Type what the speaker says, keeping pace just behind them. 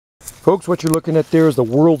Folks, what you're looking at there is the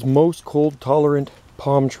world's most cold-tolerant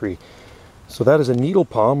palm tree. So that is a needle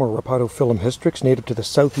palm, or Rhapidophyllum hystrix, native to the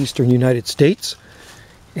southeastern United States.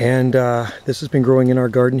 And this has been growing in our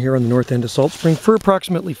garden here on the north end of Salt Spring for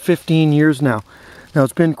approximately 15 years now. Now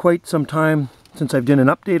it's been quite some time since I've done an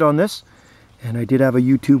update on this, and I did have a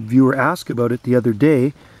YouTube viewer ask about it the other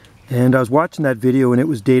day, and I was watching that video and it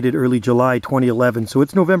was dated early July 2011, so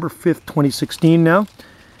it's November 5th, 2016 now.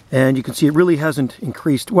 And you can see it really hasn't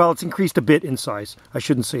increased. Well, it's increased a bit in size. I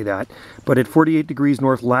shouldn't say that. But at 48 degrees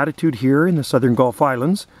north latitude here in the southern Gulf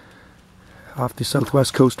Islands, off the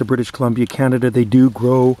southwest coast of British Columbia, Canada, they do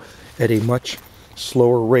grow at a much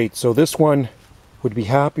slower rate. So this one would be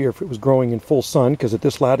happier if it was growing in full sun, because at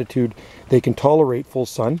this latitude they can tolerate full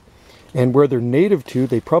sun. And where they're native to,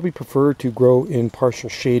 they probably prefer to grow in partial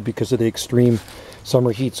shade because of the extreme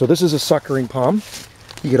summer heat. So this is a suckering palm.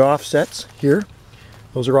 You get offsets here.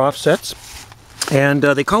 Those are offsets, and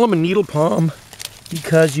they call them a needle palm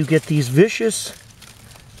because you get these vicious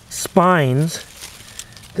spines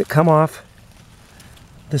that come off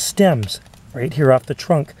the stems right here off the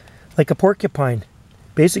trunk, like a porcupine.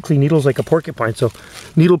 Basically, needles like a porcupine. So,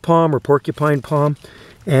 needle palm or porcupine palm,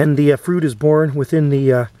 and the fruit is born within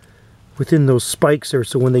the within those spikes there.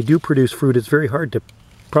 So when they do produce fruit, it's very hard to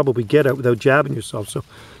probably get out without jabbing yourself. So,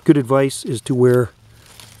 good advice is to wear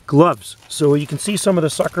gloves. So you can see some of the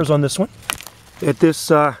suckers on this one. At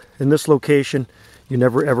this in this location, you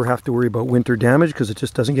never ever have to worry about winter damage because it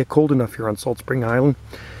just doesn't get cold enough here on Salt Spring Island.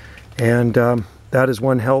 And that is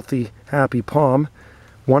one healthy, happy palm.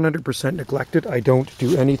 100% neglected. I don't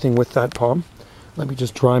do anything with that palm. Let me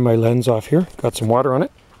just dry my lens off here. Got some water on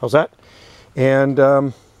it. How's that? And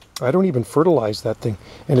I don't even fertilize that thing.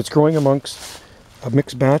 And it's growing amongst a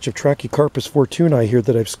mixed batch of Trachycarpus fortunae here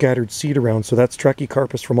that I've scattered seed around. So that's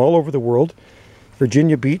Trachycarpus from all over the world.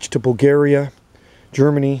 Virginia Beach to Bulgaria,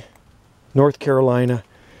 Germany, North Carolina,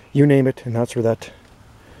 you name it. And that's where that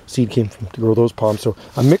seed came from to grow those palms. So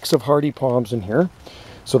a mix of hardy palms in here.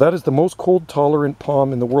 So that is the most cold tolerant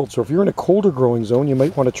palm in the world. So if you're in a colder growing zone, you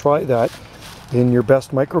might want to try that in your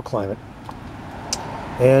best microclimate.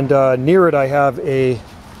 And near it I have a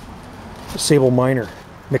sable miner,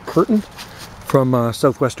 McCurtain, from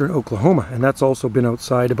southwestern Oklahoma, and that's also been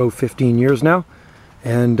outside about 15 years now.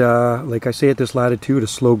 And like I say, at this latitude, a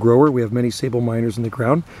slow grower. We have many sable miners in the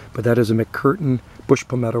ground, but that is a McCurtain bush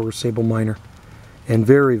palmetto or sable miner, and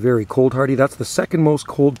very, very cold hardy. That's the second most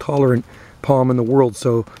cold tolerant palm in the world.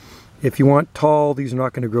 So if you want tall, these are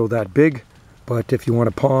not going to grow that big, but if you want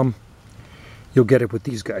a palm, you'll get it with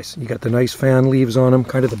these guys. You got the nice fan leaves on them,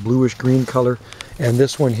 kind of the bluish green color. And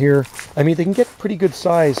this one here, I mean, they can get pretty good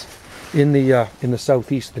size in the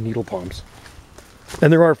southeast, the needle palms.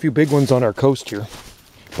 And there are a few big ones on our coast here,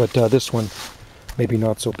 but this one maybe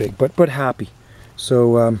not so big, but happy.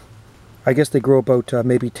 So I guess they grow about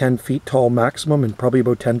maybe 10 feet tall maximum and probably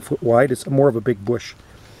about 10 foot wide. It's more of a big bush.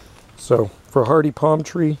 So for a hardy palm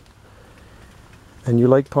tree, and you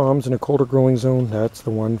like palms in a colder growing zone, that's the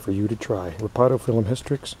one for you to try. Rhapidophyllum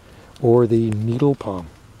hystrix or the needle palm.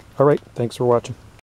 All right, thanks for watching.